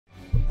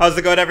How's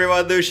it going,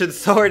 everyone? Lucian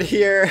Sword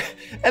here,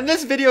 and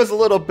this video is a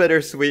little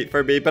bittersweet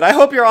for me, but I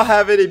hope you're all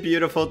having a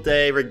beautiful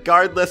day,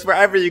 regardless,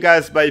 wherever you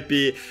guys might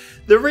be.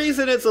 The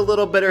reason it's a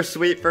little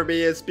bittersweet for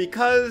me is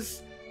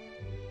because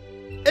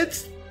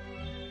it's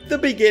the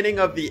beginning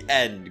of the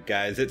end,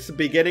 guys. It's the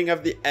beginning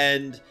of the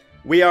end.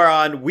 We are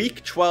on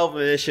week 12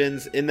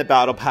 missions in the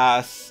Battle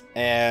Pass,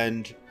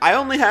 and I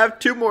only have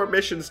 2 more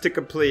missions to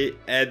complete,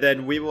 and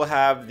then we will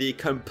have the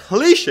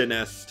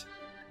completionist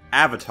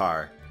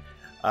avatar.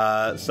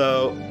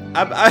 So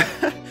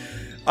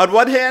on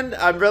one hand,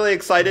 I'm really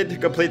excited to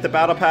complete the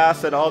Battle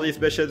Pass and all these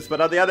missions,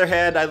 but on the other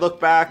hand, I look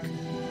back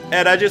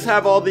and I just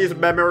have all these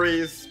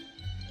memories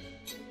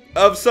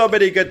of so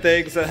many good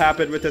things that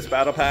happened with this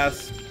Battle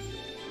Pass.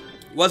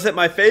 Was it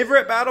my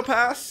favorite Battle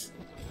Pass?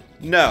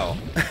 No,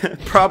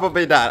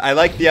 probably not. I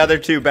like the other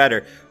 2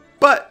 better.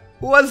 But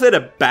was it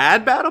a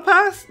bad Battle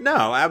Pass?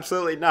 No,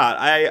 absolutely not.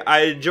 I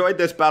enjoyed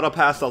this Battle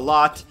Pass a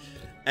lot.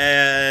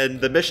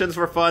 And the missions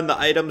were fun, the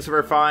items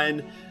were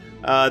fine,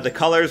 the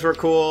colors were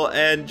cool,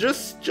 and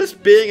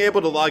just being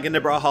able to log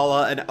into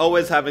Brawlhalla and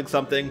always having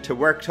something to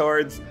work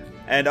towards,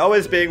 and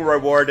always being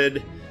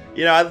rewarded.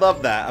 You know, I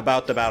love that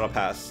about the Battle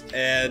Pass.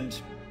 And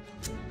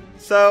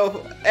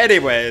so,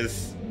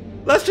 anyways,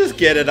 let's just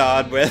get it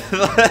on with,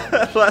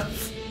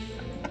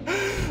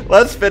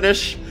 let's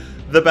finish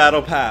the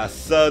Battle Pass.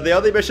 So the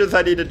only missions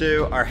I need to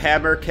do are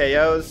hammer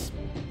KOs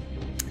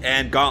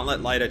and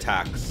gauntlet light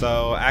attack.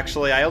 So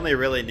actually I only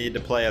really need to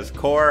play as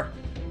core.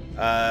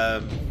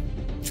 I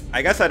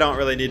guess I don't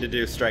really need to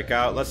do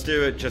strikeout. Let's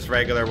do it just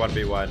regular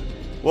 1v1.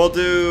 We'll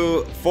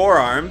do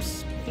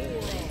forearms.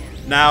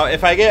 Now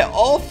if I get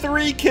all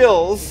 3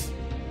 kills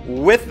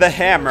with the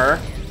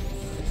hammer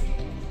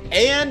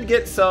and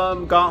get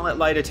some gauntlet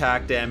light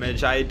attack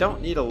damage, I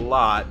don't need a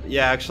lot.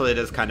 Yeah, actually it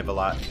is kind of a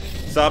lot.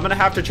 So I'm going to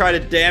have to try to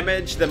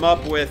damage them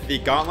up with the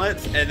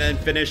gauntlets and then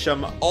finish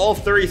them all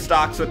 3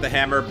 stocks with the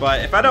hammer.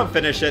 But if I don't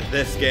finish it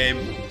this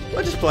game,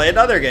 we'll just play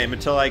another game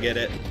until I get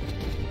it.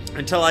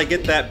 Until I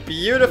get that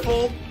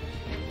beautiful...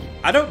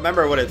 I don't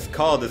remember what it's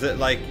called. Is it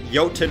like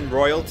Jötunn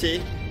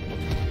royalty?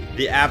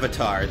 The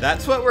avatar.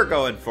 That's what we're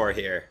going for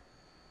here.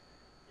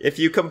 If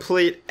you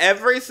complete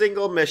every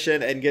single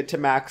mission and get to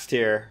max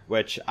tier,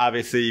 which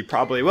obviously you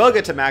probably will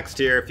get to max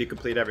tier if you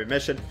complete every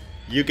mission,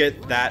 you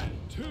get that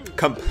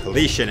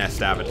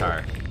completionist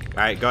avatar.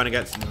 Alright, going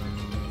against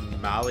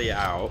Mali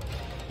out.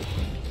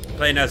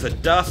 Playing as a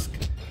Dusk.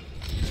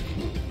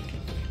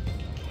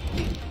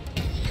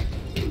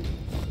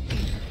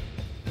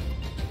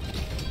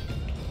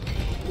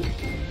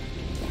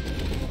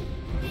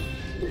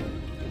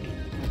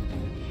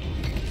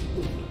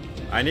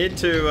 I need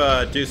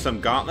to do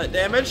some gauntlet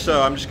damage,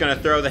 so I'm just going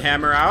to throw the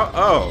hammer out.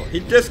 Oh, he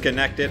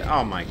disconnected.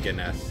 Oh my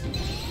goodness.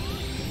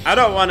 I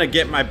don't want to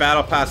get my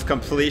Battle Pass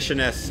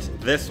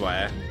completionist this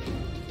way.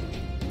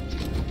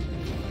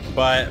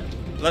 But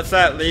let's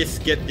at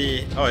least get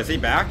the... Oh, is he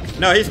back?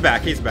 No, he's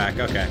back. He's back.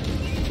 Okay.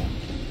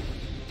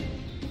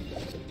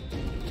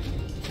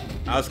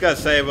 I was going to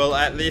say, we'll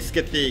at least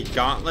get the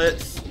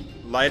gauntlets,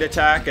 light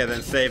attack, and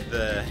then save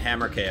the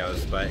hammer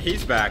KOs. But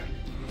he's back.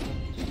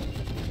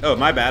 Oh,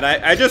 my bad.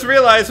 I just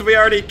realized we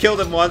already killed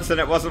him once and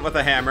it wasn't with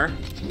a hammer.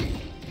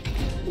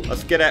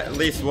 Let's get at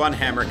least 1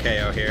 hammer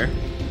KO here.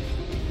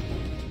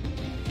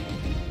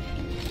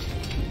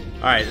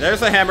 Alright,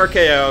 there's a hammer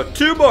KO.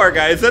 2 more,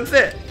 guys. That's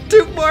it.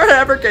 2 more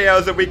hammer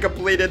KOs and we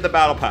completed the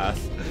Battle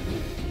Pass.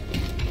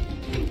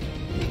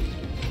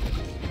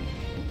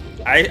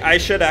 I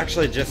should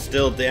actually just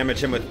still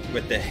damage him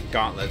with the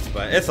gauntlets,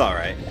 but it's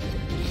alright.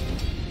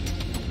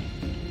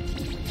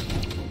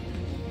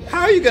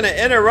 How are you going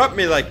to interrupt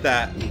me like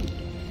that?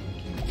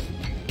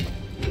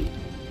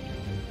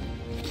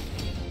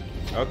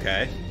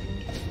 Okay.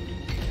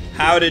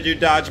 How did you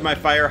dodge my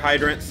fire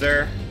hydrant,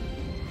 sir?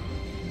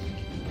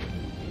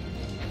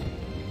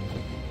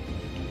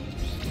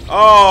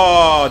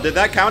 Oh, did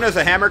that count as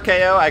a hammer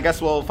KO? I guess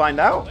we'll find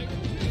out.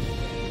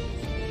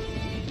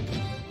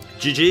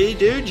 GG,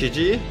 dude,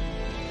 GG.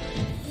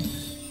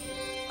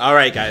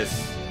 Alright,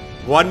 guys.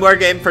 1 more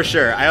game for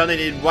sure. I only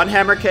need 1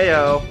 hammer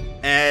KO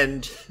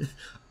and...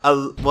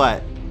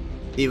 what?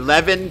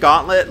 11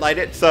 gauntlet light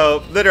it.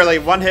 So literally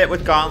 1 hit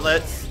with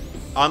gauntlets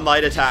on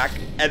light attack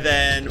and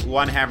then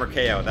 1 hammer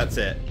KO. That's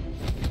it.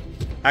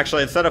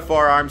 Actually, instead of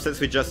forearms, since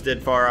we just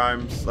did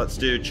forearms, let's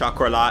do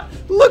chocolat.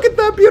 Look at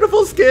that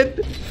beautiful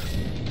skin.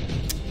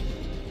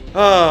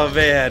 Oh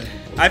man,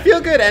 I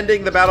feel good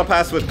ending the Battle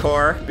Pass with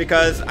Core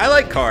because I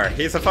like Core.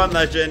 He's a fun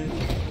legend.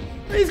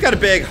 He's got a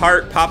big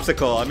heart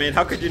popsicle. I mean,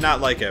 how could you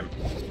not like him?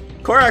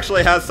 Core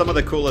actually has some of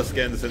the coolest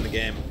skins in the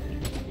game.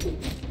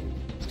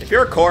 If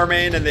you're a Core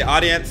main in the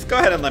audience, go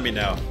ahead and let me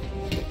know.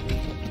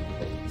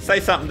 Say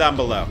something down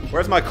below.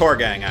 Where's my Core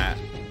gang at?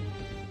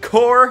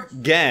 Core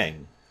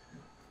gang.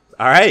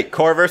 Alright,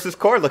 Core versus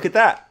Core, look at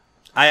that.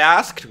 I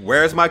asked,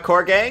 where's my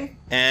Core gang?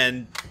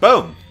 And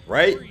boom,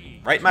 right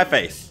in my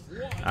face.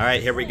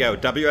 Alright, here we go.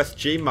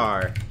 WSG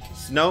Mar.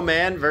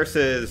 Snowman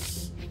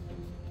versus...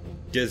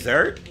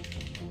 Dessert?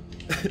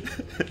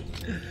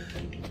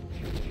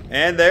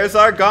 And there's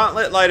our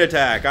gauntlet light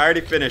attack. I already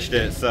finished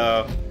it,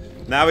 so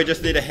now we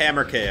just need a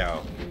hammer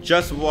KO.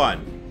 Just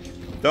one.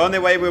 The only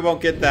way we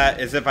won't get that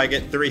is if I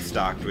get 3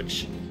 stocked,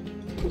 which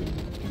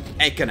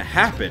ain't gonna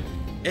happen.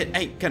 It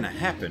ain't gonna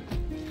happen.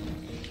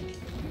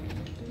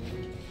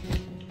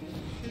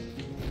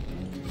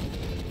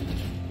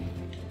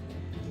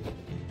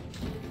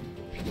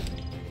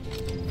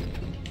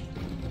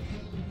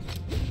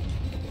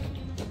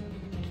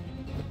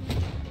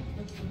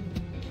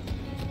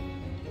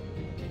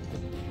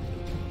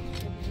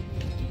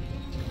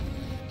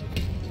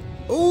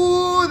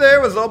 Ooh, there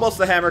was almost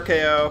a hammer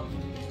KO.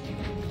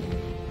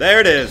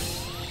 There it is.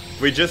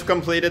 We just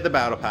completed the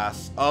battle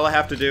pass. All I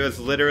have to do is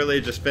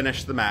literally just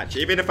finish the match.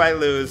 Even if I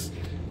lose,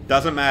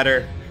 doesn't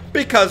matter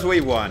because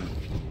we won.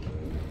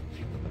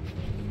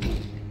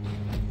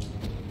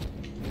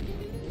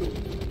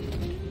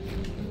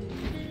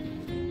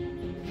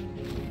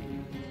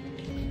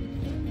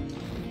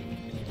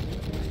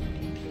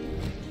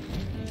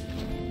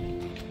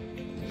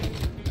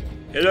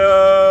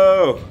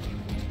 Hello.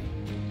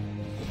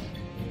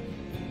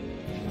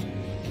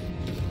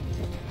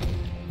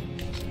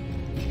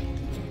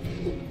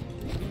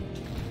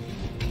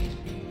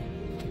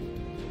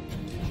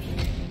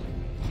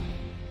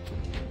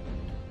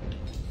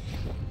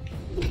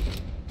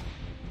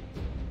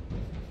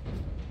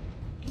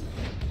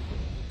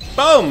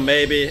 Boom,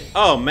 baby.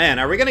 Oh man,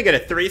 are we gonna get a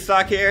 3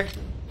 stock here?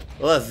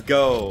 Let's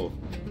go.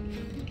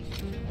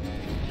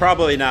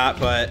 Probably not,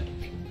 but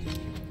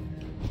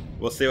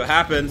we'll see what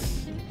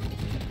happens.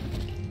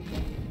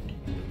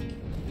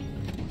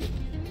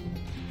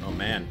 Oh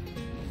man.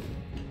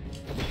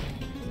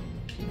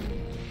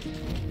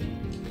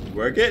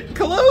 We're getting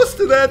close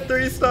to that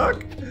 3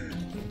 stock.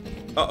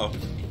 Uh-oh.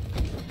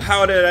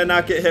 How did I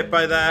not get hit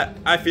by that?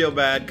 I feel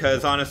bad,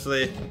 because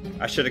honestly,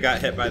 I should have got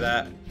hit by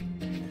that.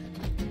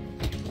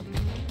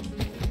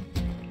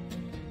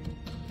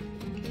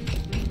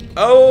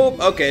 Oh,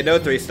 okay, no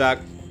 3 stock.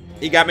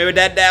 He got me with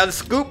that down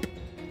scoop.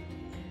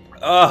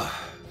 Oh.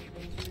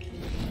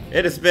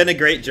 It has been a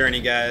great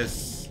journey,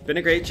 guys. Been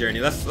a great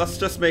journey. Let's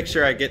just make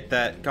sure I get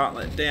that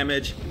gauntlet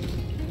damage.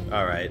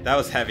 Alright, that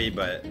was heavy,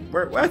 but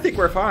I think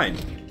we're fine.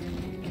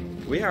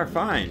 We are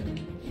fine.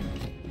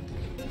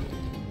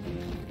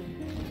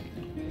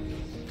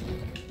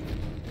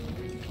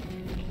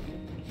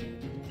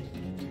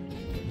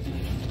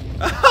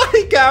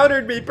 He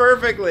countered me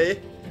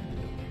perfectly.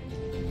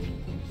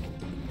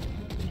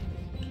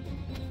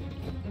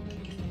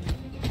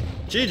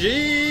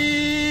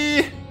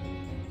 GG!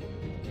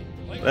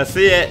 Let's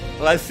see it.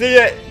 Let's see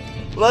it.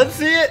 Let's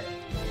see it.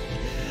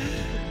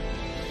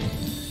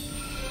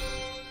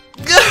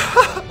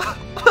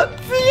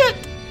 Let's see it.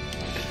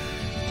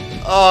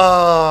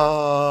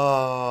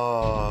 Oh,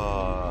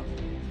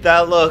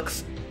 that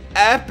looks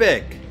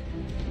epic.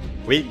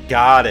 We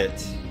got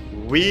it.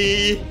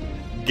 We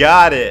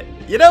got it.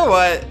 You know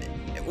what?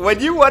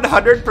 When you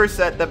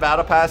 100% the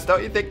battle pass,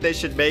 don't you think they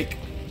should make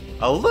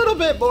a little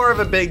bit more of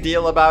a big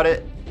deal about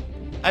it?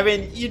 I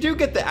mean, you do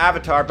get the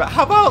avatar, but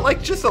how about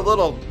like just a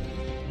little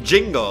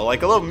jingle,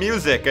 like a little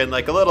music and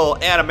like a little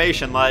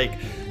animation like,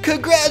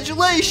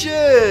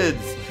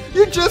 congratulations!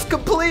 You just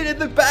completed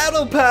the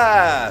battle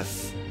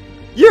pass!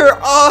 You're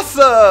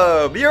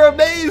awesome! You're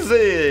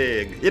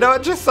amazing! You know,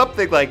 just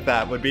something like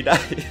that would be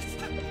nice.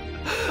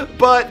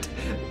 But,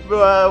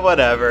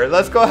 whatever.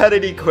 Let's go ahead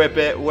and equip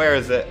it. Where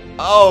is it?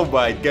 Oh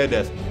my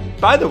goodness.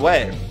 By the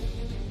way,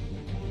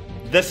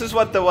 this is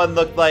what the one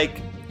looked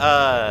like.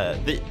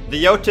 The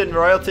Jötunn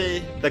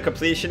royalty, the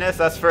completionist,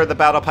 that's for the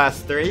Battle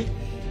Pass 3.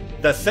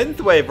 The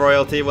Synthwave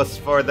royalty was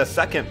for the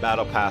second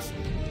Battle Pass.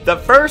 The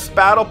first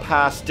Battle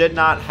Pass did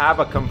not have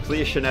a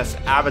completionist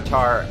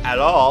avatar at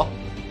all.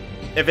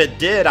 If it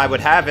did, I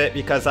would have it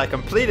because I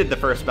completed the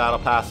first Battle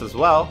Pass as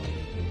well.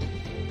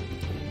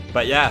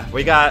 But yeah,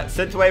 we got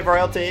Synthwave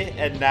royalty,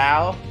 and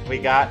now we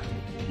got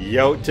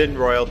Jötunn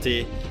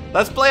royalty.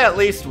 Let's play at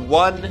least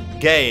one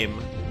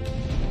game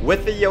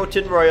with the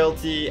Jötunn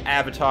royalty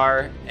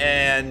avatar,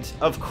 and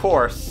of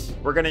course,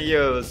 we're gonna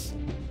use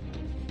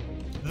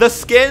the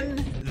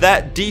skin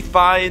that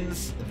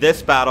defines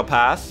this battle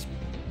pass,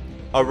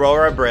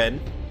 Aurora Bryn,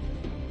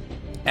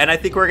 and I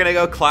think we're gonna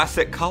go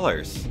classic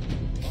colors.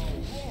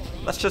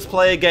 Let's just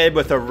play a game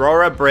with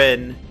Aurora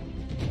Bryn,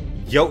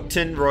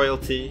 Jötunn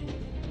royalty.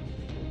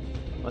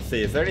 Let's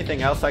see, is there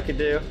anything else I could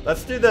do?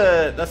 Let's do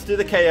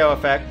the KO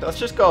effect. Let's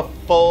just go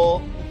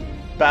full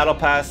Battle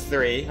Pass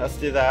 3. Let's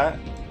do that.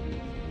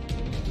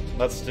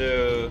 Let's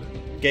do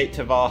Gate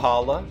to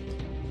Valhalla.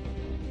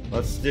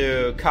 Let's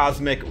do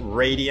Cosmic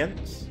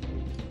Radiance.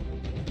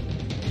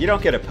 You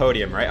don't get a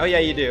podium, right? Oh yeah,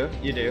 you do.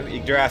 You do.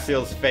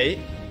 Yggdrasil's Fate.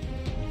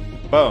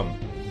 Boom.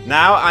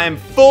 Now I am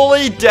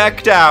fully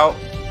decked out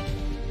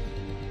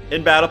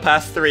in Battle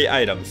Pass 3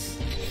 items.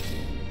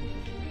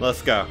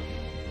 Let's go.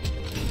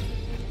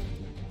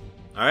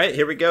 Alright,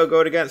 here we go.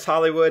 Going against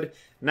Hollywood.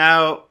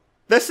 Now,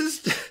 this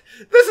is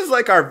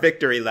like our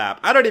victory lap.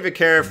 I don't even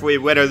care if we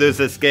win or lose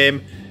this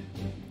game.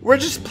 We're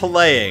just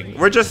playing.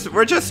 We're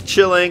just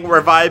chilling,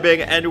 we're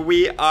vibing, and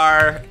we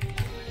are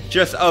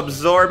just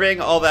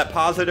absorbing all that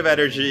positive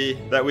energy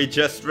that we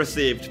just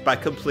received by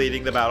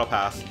completing the Battle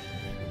Pass.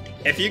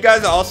 If you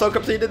guys also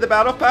completed the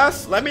Battle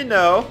Pass, let me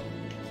know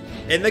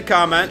in the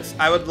comments.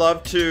 I would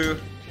love to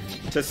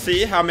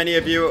see how many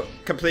of you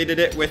completed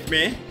it with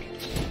me.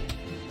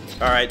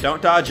 Alright,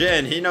 don't dodge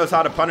in. He knows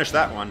how to punish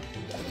that one.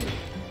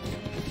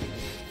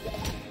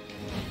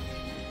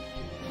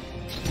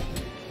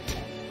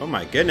 Oh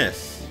my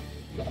goodness.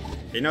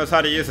 He knows how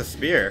to use a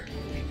spear.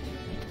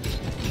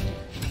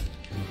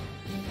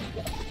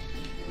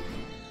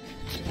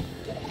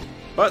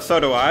 But so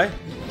do I.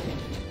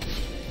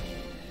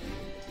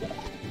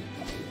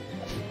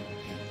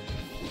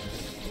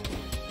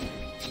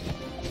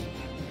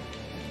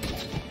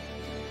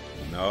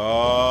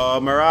 No,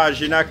 Mirage,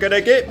 you're not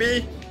gonna get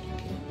me.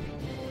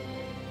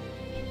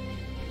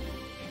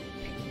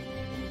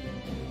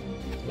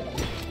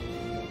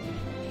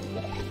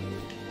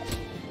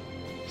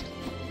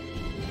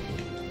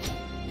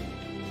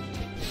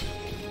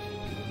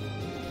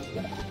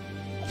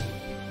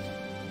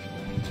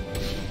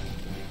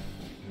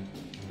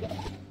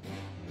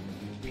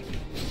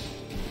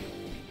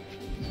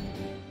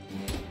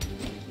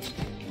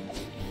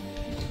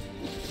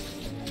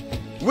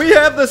 We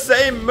have the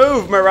same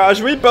move,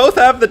 Mirage. We both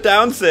have the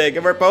down sig,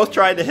 and we're both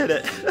trying to hit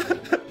it.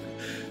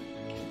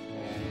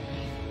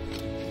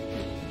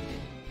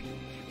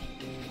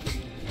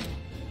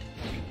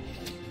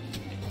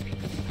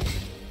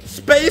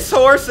 Space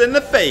horse in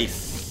the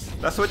face.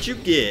 That's what you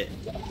get.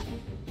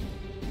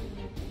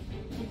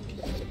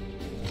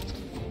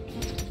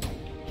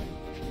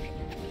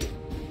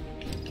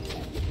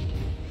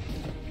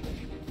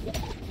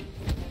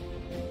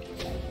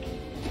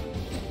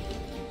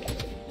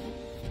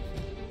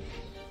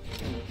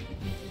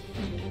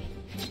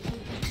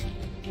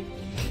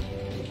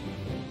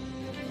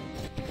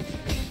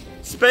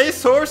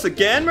 Space horse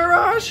again,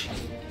 Mirage?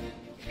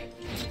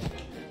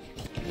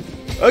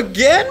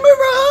 Again,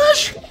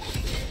 Mirage?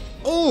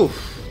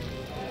 Oof.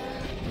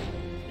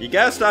 You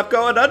gotta stop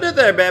going under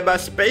there, man. My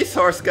space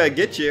horse gonna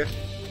get you.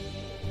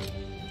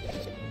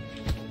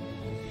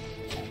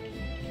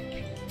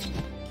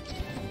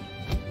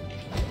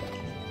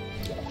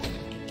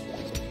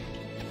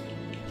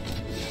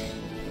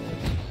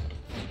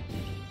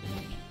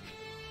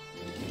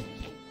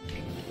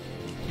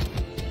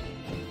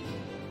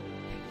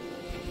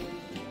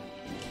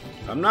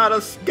 I'm not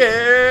as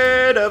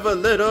scared of a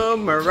little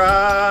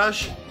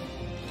Mirage.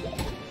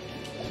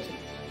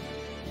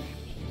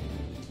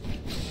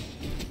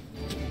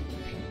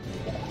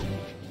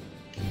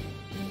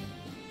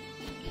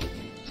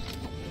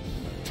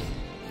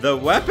 The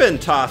weapon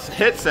toss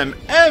hits him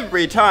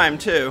every time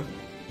too.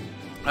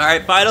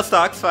 Alright, final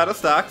stocks, final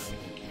stocks.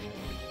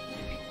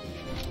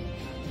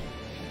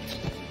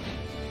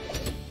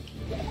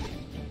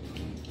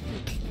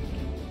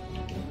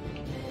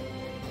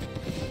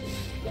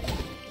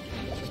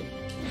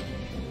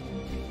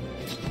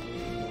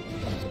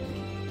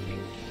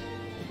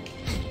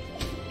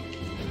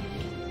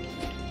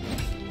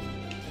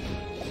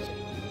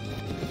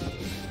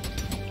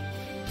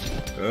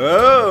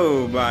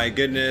 Oh my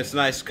goodness,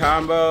 nice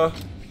combo.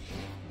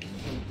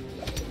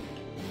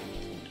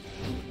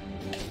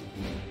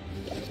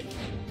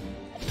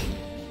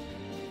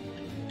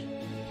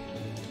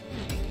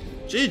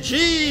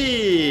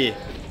 GG!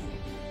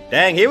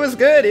 Dang, he was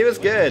good, he was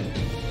good.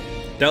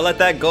 Don't let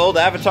that gold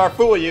avatar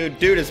fool you.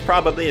 Dude is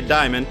probably a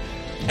diamond.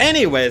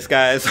 Anyways,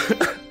 guys,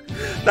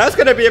 that's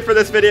gonna be it for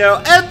this video.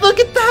 And look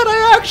at that,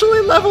 I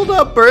actually leveled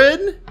up,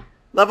 Bryn.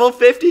 Level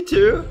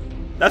 52.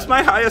 That's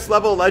my highest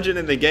level legend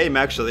in the game,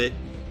 actually.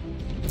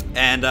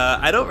 And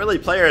I don't really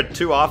play her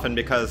too often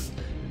because,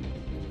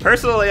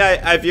 personally,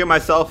 I view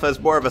myself as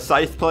more of a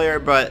scythe player,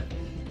 but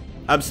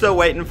I'm still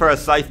waiting for a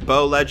scythe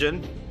bow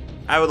legend.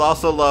 I would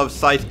also love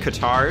scythe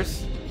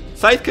katars.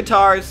 Scythe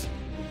katars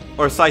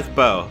or scythe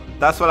bow.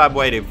 That's what I'm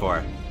waiting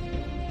for.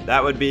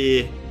 That would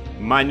be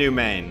my new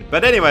main.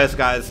 But anyways,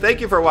 guys,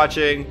 thank you for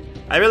watching.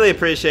 I really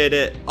appreciate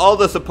it. All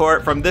the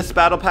support from this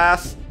battle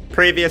pass,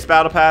 previous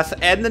battle pass,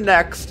 and the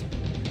next.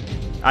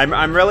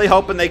 I'm really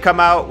hoping they come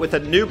out with a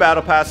new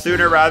battle pass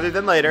sooner rather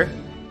than later.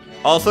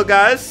 Also,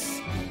 guys,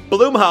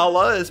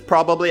 Brawlhalla is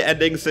probably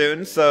ending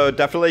soon, so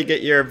definitely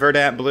get your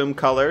Verdant Bloom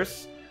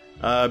colors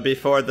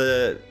before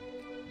the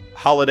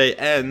holiday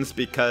ends,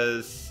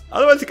 because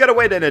otherwise you gotta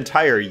wait an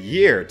entire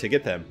year to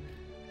get them.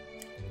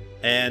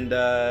 And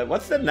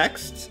what's the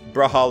next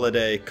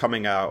Brawlhalla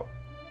coming out?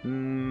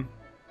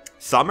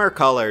 Summer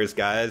colors,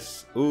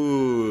 guys.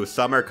 Ooh,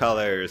 summer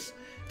colors.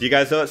 Do you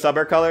guys know what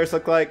summer colors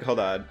look like? Hold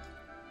on.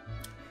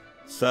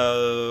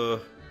 So,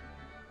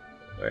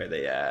 where are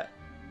they at?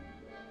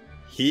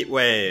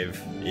 Heatwave.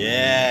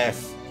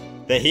 Yes.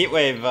 The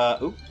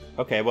Heatwave, ooh,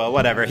 okay, well,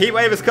 whatever.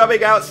 Heatwave is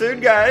coming out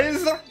soon,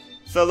 guys.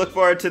 So look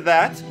forward to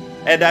that.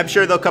 And I'm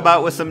sure they'll come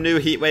out with some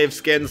new Heatwave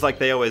skins like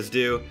they always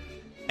do.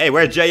 Hey,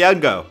 where'd Jötunn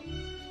go?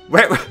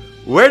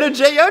 Where did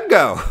Jötunn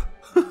go?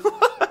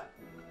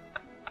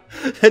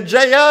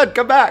 Jötunn,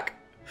 come back.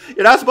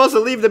 You're not supposed to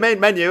leave the main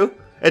menu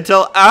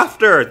until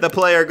after the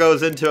player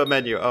goes into a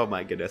menu. Oh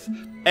my goodness.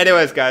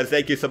 Anyways, guys,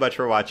 thank you so much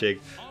for watching.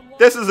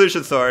 this is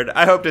Lucian Sword.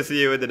 I hope to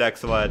see you in the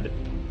next one.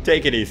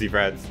 Take it easy,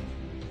 friends.